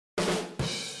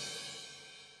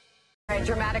A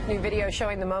dramatic new video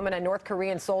showing the moment a North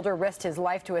Korean soldier risked his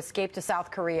life to escape to South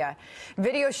Korea.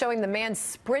 Video showing the man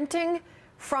sprinting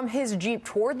from his Jeep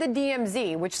toward the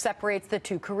DMZ, which separates the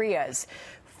two Koreas.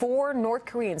 4 North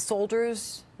Korean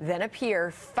soldiers then appear,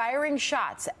 firing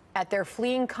shots at their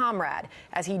fleeing comrade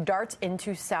as he darts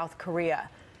into South Korea.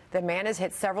 The man is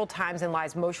hit several times and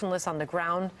lies motionless on the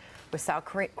ground, with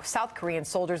South Korean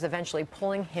soldiers eventually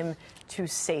pulling him to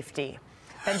safety.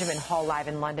 Benjamin Hall live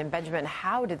in London. Benjamin,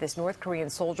 how did this North Korean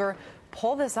soldier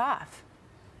pull this off?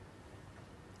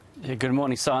 Yeah, good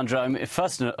morning, Sandra.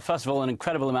 First of all, an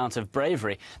incredible amount of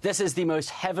bravery. This is the most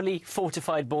heavily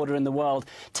fortified border in the world.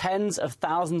 Tens of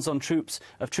thousands of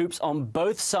troops on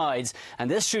both sides. And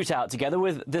this shootout, together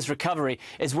with this recovery,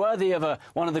 is worthy of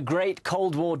one of the great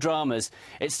Cold War dramas.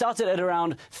 It started at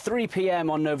around 3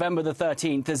 p.m. on November the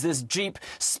 13th as this Jeep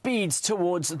speeds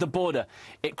towards the border.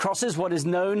 It crosses what is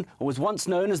known, or was once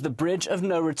known as the Bridge of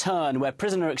No Return, where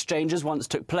prisoner exchanges once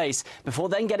took place, before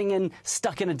then getting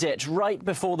stuck in a ditch right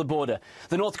before the border.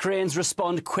 The North Koreans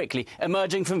respond quickly,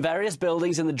 emerging from various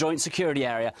buildings in the joint security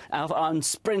area and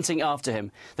sprinting after him.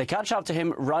 They catch up to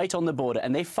him right on the border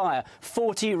and they fire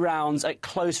 40 rounds at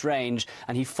close range,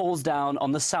 and he falls down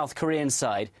on the South Korean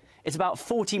side. It's about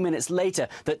 40 minutes later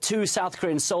that 2 South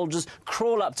Korean soldiers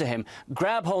crawl up to him,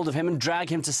 grab hold of him and drag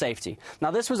him to safety. Now,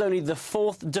 this was only the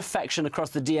 4th defection across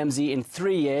the DMZ in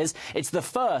 3 years. It's the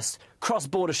first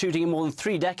cross-border shooting in more than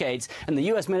 3 decades, and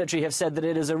the US military have said that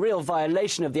it is a real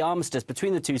violation of the armistice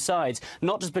between the two sides,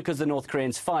 not just because the North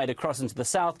Koreans fired across into the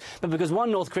south, but because one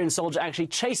North Korean soldier actually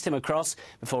chased him across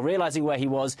before realizing where he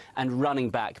was and running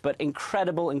back. But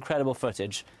incredible, incredible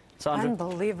footage. Sandra?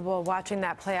 Unbelievable watching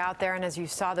that play out there. And as you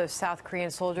saw those South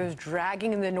Korean soldiers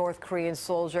dragging the North Korean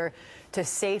soldier to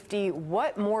safety,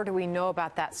 what more do we know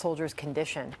about that soldier's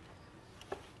condition?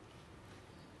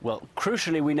 Well,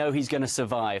 crucially, we know he's going to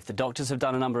survive. The doctors have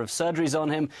done a number of surgeries on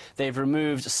him. They've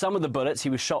removed some of the bullets. He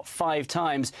was shot 5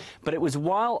 times. But it was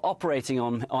while operating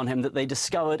on him that they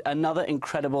discovered another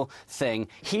incredible thing.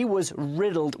 He was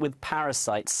riddled with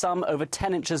parasites, some over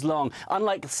 10 inches long,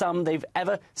 unlike some they've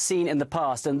ever seen in the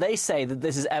past. And they say that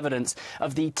this is evidence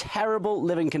of the terrible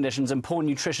living conditions and poor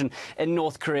nutrition in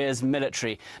North Korea's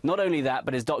military. Not only that,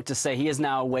 but his doctors say he is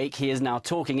now awake, he is now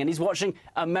talking, and he's watching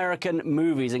American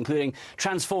movies, including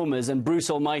Transformers and Bruce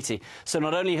Almighty. So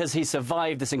not only has he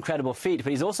survived this incredible feat,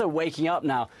 but he's also waking up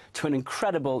now to an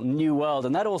incredible new world,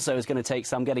 and that also is going to take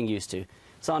some getting used to.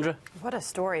 Sandra? What a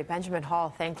story. Benjamin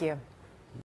Hall, thank you.